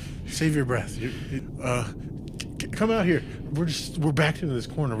familiar. Save your breath. Come out here. We're backed into this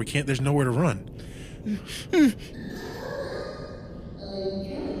corner. We can't. There's nowhere to run.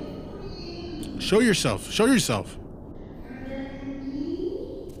 Show yourself. Show yourself.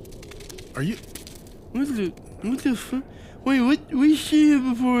 Are you? What the fuck? Wait, we see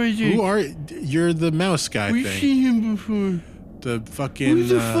him before, Isaac. Who are? You're the mouse guy We thing. see him before. The fucking. What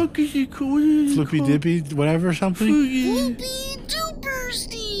the fuck is he called? What is he Flippy called? Dippy, whatever, something. Floopy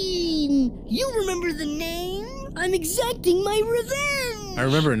Dooperstein! You remember the name? I'm exacting my revenge! I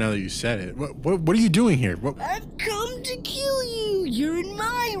remember it now that you said it. What are you doing here? What? I've come to kill you! You're in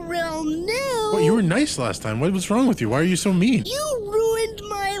my realm now! What? You were nice last time. What's wrong with you? Why are you so mean? You ruined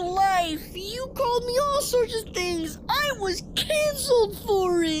my life! You called me all sorts of things! I was cancelled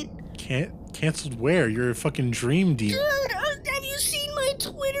for it! Canceled where? You're a fucking dream demon. Dude, have you seen my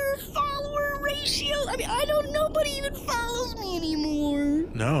Twitter follower ratio? I mean, nobody even follows me anymore.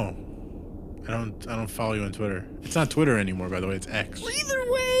 No. I don't follow you on Twitter. It's not Twitter anymore, by the way. It's X.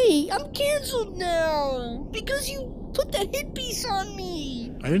 Either way, I'm canceled now because you put that hit piece on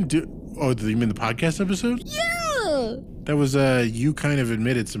me. I didn't do. Oh, you mean the podcast episode? Yeah. That was you kind of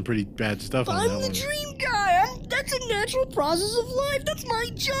admitted some pretty bad stuff on that I'm the one. dream guy. That's a natural process of life. That's my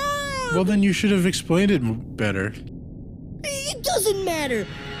job. Well, then you should have explained it better. It doesn't matter.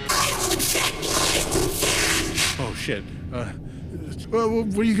 Oh shit. Well,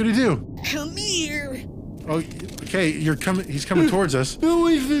 what are you gonna do? Come here. Oh, okay. You're coming. He's coming towards us. No,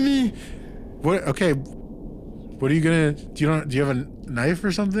 wait for me. What? Okay. What are you gonna? Do you have a knife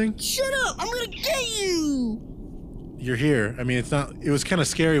or something? Shut up. I'm gonna get you. You're here. I mean, it's not. It was kind of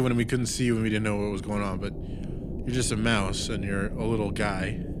scary when we couldn't see you and we didn't know what was going on. But you're just a mouse and you're a little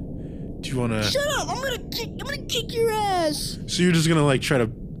guy. Do you wanna? Shut up. I'm gonna kick your ass. So you're just gonna like try to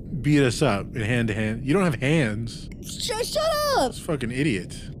beat us up in hand to hand? You don't have hands. Shut up. It's fucking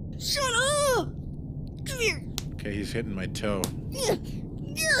idiot. Shut up. Come here. Okay, he's hitting my toe. Yeah.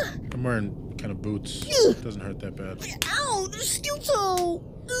 I'm wearing kind of boots. Doesn't hurt that bad. Ow, there's steel toe.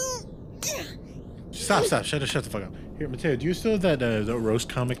 Stop. Shut the fuck up. Here, Mateo, do you still have that roast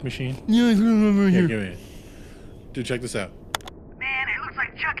comic machine? Yeah, I remember Here, here. give me it. Dude, check this out. Man, it looks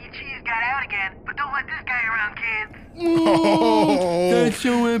like Chuck E. Cheese got out again, but don't let this guy around, kids. Oh, That's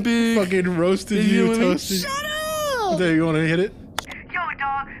so epic. fucking roasted Did you, you really- toasted. Shut up. There, you want to hit it? Yo,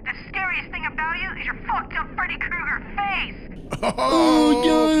 dog, the scariest thing about you is your fucked up Freddy Krueger face. Oh,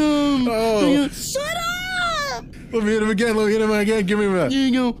 got him. Oh, Shut up. let me hit him again. Give me that. Here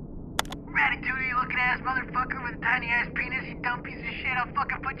you go. Ratatouille looking ass motherfucker with a tiny ass penis, you dumb piece of shit. I'll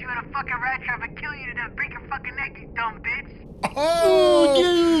fucking put you in a fucking rat trap and kill you to death. Break your fucking neck, you dumb bitch. Oh,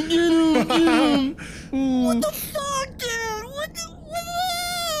 Get him. What the fuck, dude? What the?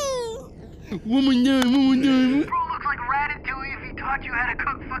 One more time. Bro looks like Ratatouille if he taught you how to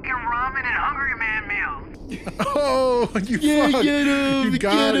cook fucking ramen and Hungry Man meals. Oh, you Yeah, fuck. get him. You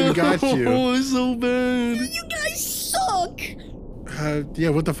got it. Got you. Oh, it's so bad. You guys suck. Yeah,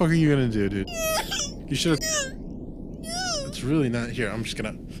 what the fuck are you gonna do, dude? You should have. It's really not here. I'm just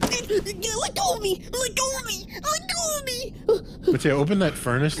gonna. Let go of me. Let go of me. Let go of me. Mateo, open that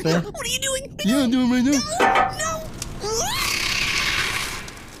furnace there. What are you doing? Yeah, I'm doing it right now. No.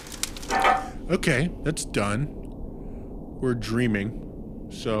 Okay, that's done. We're dreaming.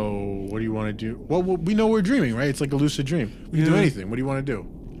 So, what do you want to do? Well, we know we're dreaming, right? It's like a lucid dream. We can do Yeah. anything. What do you want to do?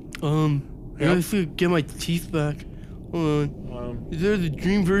 I gotta get my teeth back. Hold on. Is there the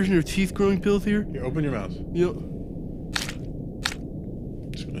dream version of teeth growing pills here? Here, open your mouth. Yep.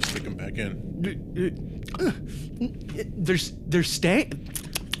 Just gonna stick them back in. They're staying.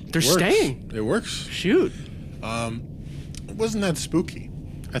 They're Works. staying. It works. Shoot. It wasn't that spooky.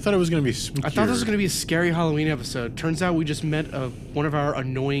 I thought it was gonna be spooky. I thought this was gonna be a scary Halloween episode. Turns out we just met one of our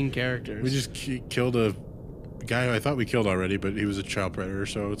annoying characters. We just killed a guy who I thought we killed already, but he was a child predator,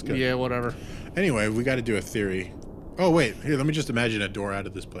 so it's good. Yeah, whatever. Anyway, we got to do a theory. Oh wait, here. Let me just imagine a door out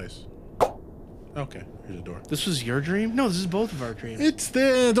of this place. Okay, here's a door. This was your dream? No, this is both of our dreams. It's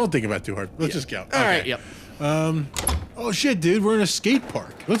the. Don't think about it too hard. Let's just go. All right. Yep. Oh shit, dude, we're in a skate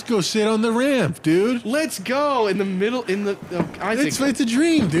park. Let's go sit on the ramp, dude. Let's go in the middle. It's a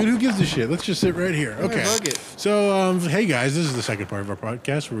dream, dude. Who gives a shit? Let's just sit right here. Okay. fuck it. So, hey guys, this is the second part of our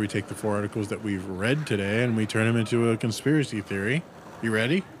podcast where we take the 4 articles that we've read today and we turn them into a conspiracy theory. You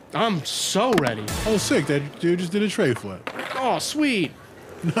ready? I'm so ready. Oh, sick. That dude just did a tray flip. Oh, sweet.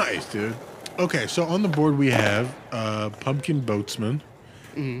 Nice, dude. Okay, so on the board we have Pumpkin Boatsman,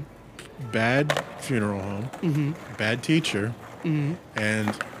 Bad Funeral Home, Bad Teacher,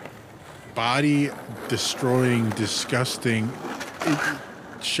 and body-destroying, disgusting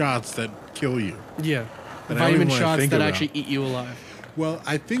shots that kill you. Yeah. And I don't Vitamin even wanna shots think that about. actually eat you alive. Well,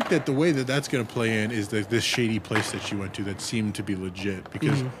 I think that the way that that's going to play in is this shady place that you went to that seemed to be legit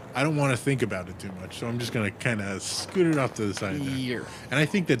because I don't want to think about it too much. So I'm just going to kind of scoot it off to the side there. Yeah. And I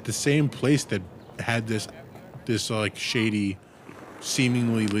think that the same place that had this like shady,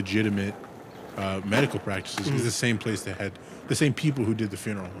 seemingly legitimate medical practices is the same place that had the same people who did the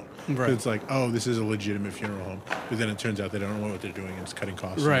funeral home. Right. It's like, oh, this is a legitimate funeral home. But then it turns out they don't know what they're doing and it's cutting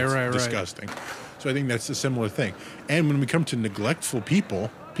costs. Right, and it's right. disgusting. So I think that's a similar thing. And when we come to neglectful people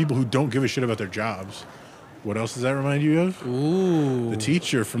who don't give a shit about their jobs, what else does that remind you of? Ooh. The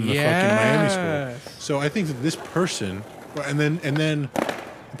teacher from the fucking Miami school. So I think that this person, and then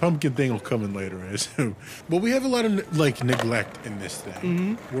the pumpkin thing will come in later, I assume. But we have a lot of like neglect in this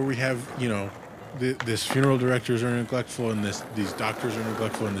thing, where we have, you know, this funeral directors are neglectful, and these doctors are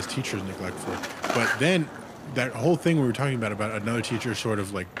neglectful, and this teacher is neglectful. But then that whole thing we were talking about another teacher sort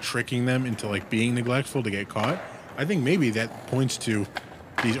of like tricking them into like being neglectful to get caught. I think maybe that points to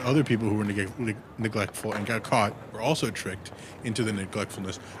these other people who were neglectful and got caught were also tricked into the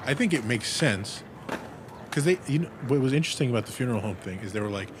neglectfulness. I think it makes sense because what was interesting about the funeral home thing is they were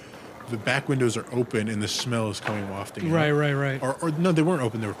like, the back windows are open and the smell is coming wafting out. Right. Or no, they weren't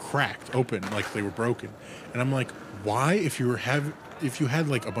open. They were cracked open, like they were broken. And I'm like, why, if you had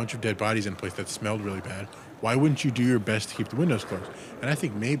like a bunch of dead bodies in a place that smelled really bad, why wouldn't you do your best to keep the windows closed? And I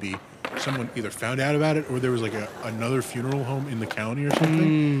think maybe someone either found out about it or there was like another funeral home in the county or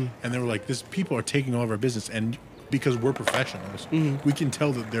something. And they were like, people are taking all of our business. And because we're professionals, we can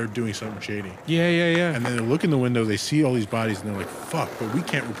tell that they're doing something shady. Yeah. And then they look in the window, they see all these bodies, and they're like, fuck, but we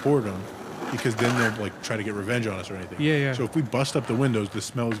can't report them because then they'll like try to get revenge on us or anything. Yeah. So if we bust up the windows, the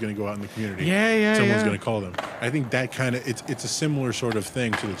smell is going to go out in the community. Yeah. Someone's going to call them. I think that kind of, it's a similar sort of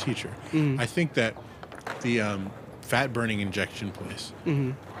thing to the teacher. I think that the fat burning injection place,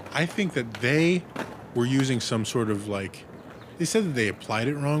 I think that they were using some sort of like, they said that they applied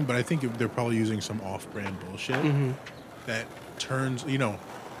it wrong, but I think they're probably using some off-brand bullshit that turns,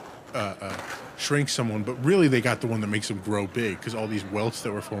 shrinks someone, but really they got the one that makes them grow big because all these welts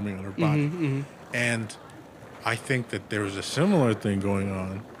that were forming on her body. And I think that there was a similar thing going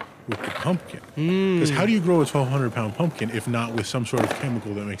on with the pumpkin. Because how do you grow a 1,200-pound pumpkin if not with some sort of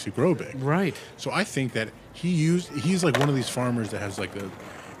chemical that makes it grow big? Right. So I think that he's like one of these farmers that has like a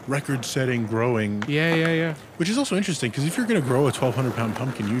record-setting growing. Yeah. Which is also interesting because if you're going to grow a 1,200-pound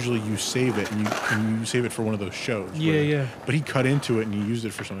pumpkin, usually you save it and you save it for one of those shows. Yeah. But he cut into it and he used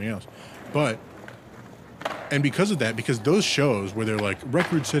it for something else. And because of that, because those shows where they're like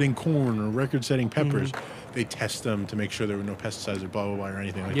record-setting corn or record-setting peppers, they test them to make sure there were no pesticides or blah, blah, blah, or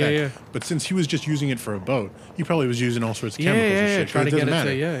anything like that. Yeah. But since he was just using it for a boat, he probably was using all sorts of chemicals and shit. Try but to it get doesn't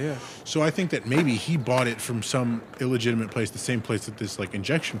it matter. to, yeah. So I think that maybe he bought it from some illegitimate place, the same place that this like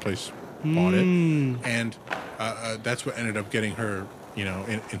injection place bought it. And that's what ended up getting her,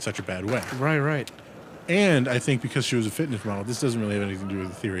 in such a bad way. Right. And I think because she was a fitness model, this doesn't really have anything to do with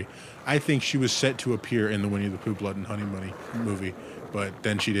the theory. I think she was set to appear in the Winnie the Pooh Blood and Honey Money movie, but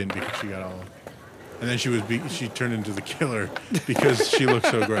then she didn't because she got all. And then she turned into the killer because she looked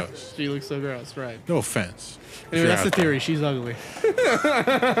so gross. She looks so gross, right. No offense. Anyway, that's the theory. She's ugly.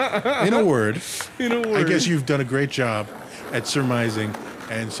 In a word, I guess you've done a great job at surmising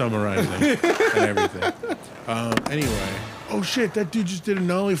and summarizing and everything. Anyway. Oh shit, that dude just did a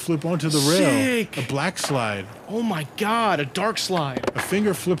nollie flip onto the rail. Sick. A black slide. Oh my god, a dark slide. A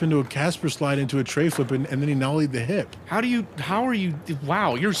finger flip into a Casper slide into a tray flip, and then he nollied the hip. How are you,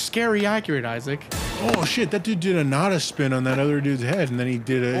 wow, you're scary accurate, Isaac. Oh shit, that dude did a nada spin on that other dude's head, and then he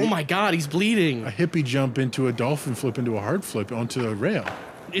did Oh my god, he's bleeding. a hippie jump into a dolphin flip into a hard flip onto the rail.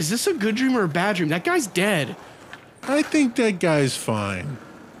 Is this a good dream or a bad dream? That guy's dead. I think that guy's fine.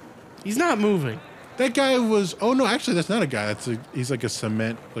 He's not moving. That guy was. Oh no, actually, that's not a guy. He's like a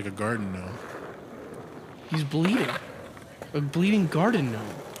cement, like a garden gnome. He's bleeding. A bleeding garden gnome.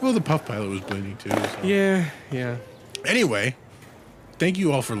 Well, the Puff Pilot was bleeding too. So. Yeah. Anyway, thank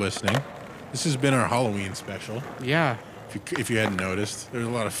you all for listening. This has been our Halloween special. Yeah. If you hadn't noticed, there's a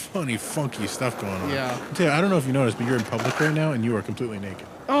lot of funny, funky stuff going on. Yeah. I'll tell you, I don't know if you noticed, but you're in public right now and you are completely naked.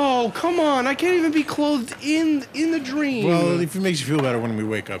 Oh, come on. I can't even be clothed in the dream. Well, if it makes you feel better when we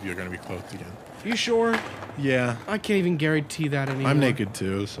wake up, you're going to be clothed again. You sure? Yeah. I can't even guarantee that anymore. I'm naked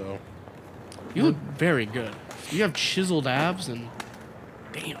too, so. You look very good. You have chiseled abs and...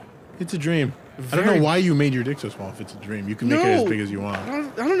 Damn. It's a dream. I don't Very- know why you made your dick so small if it's a dream. You can make it as big as you want. I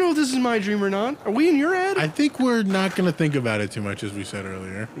don't know if this is my dream or not. Are we in your head? I think we're not going to think about it too much, as we said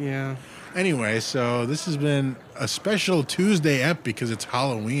earlier. Yeah. Anyway, so this has been a special Tuesday ep because it's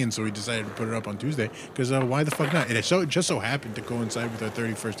Halloween, so we decided to put it up on Tuesday. Because why the fuck not? It just so happened to coincide with our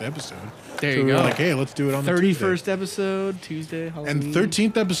 31st episode. There so you we go. were like, hey, let's do it on the 31st episode, Tuesday, Halloween. And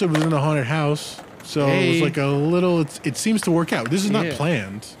 13th episode was in the haunted house, so it Hey. was like a little. It seems to work out. This is not Yeah.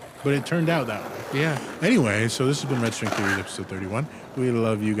 planned, but it turned out that way. Yeah. Anyway, so this has been Red String Theories, episode 31. We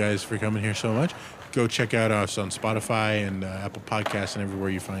love you guys for coming here so much. Go check out us on Spotify and Apple Podcasts and everywhere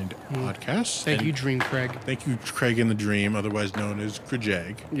you find podcasts. Thank And you, Dream Craig. Thank you, Craig in the Dream, otherwise known as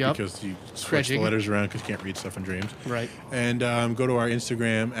Krajag. Yep. Because you switch the Krajig. letters around because you can't read stuff in dreams. Right. And go to our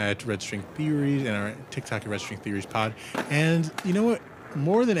Instagram at Red String Theories and our TikTok at Red String Theories Pod. And you know what?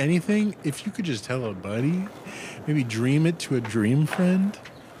 More than anything, if you could just tell a buddy, maybe dream it to a dream friend,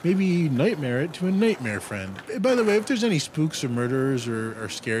 maybe nightmare it to a nightmare friend. By the way, if there's any spooks or murderers or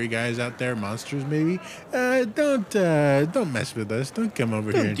scary guys out there, monsters maybe, don't mess with us. Don't come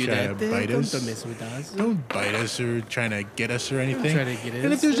over here and try to bite us. Don't mess with us. Don't bite us or trying to get us or anything. try to get And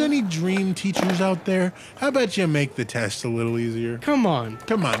if us. there's any dream teachers out there, how about you make the test a little easier? Come on.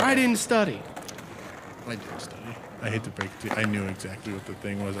 Come on. I didn't study. I did study. I hate to break it to you. I knew exactly what the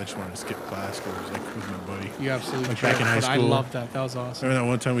thing was. I just wanted to skip class because it was like with my buddy. You absolutely Like back in high but I school. loved that. That was awesome. Remember that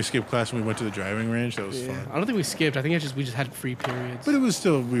one time we skipped class and we went to the driving range? That was Yeah. fun. I don't think we skipped. I think we just had free periods. But it was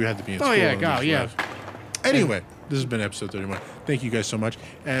still, we had to be in school. Oh, yeah, and go, just yeah. left. Anyway, this has been episode 31. Thank you guys so much.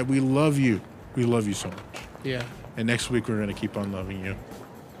 And we love you. We love you so much. Yeah. And next week we're going to keep on loving you.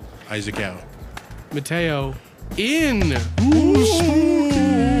 Isaac out. Mateo in. Ooh,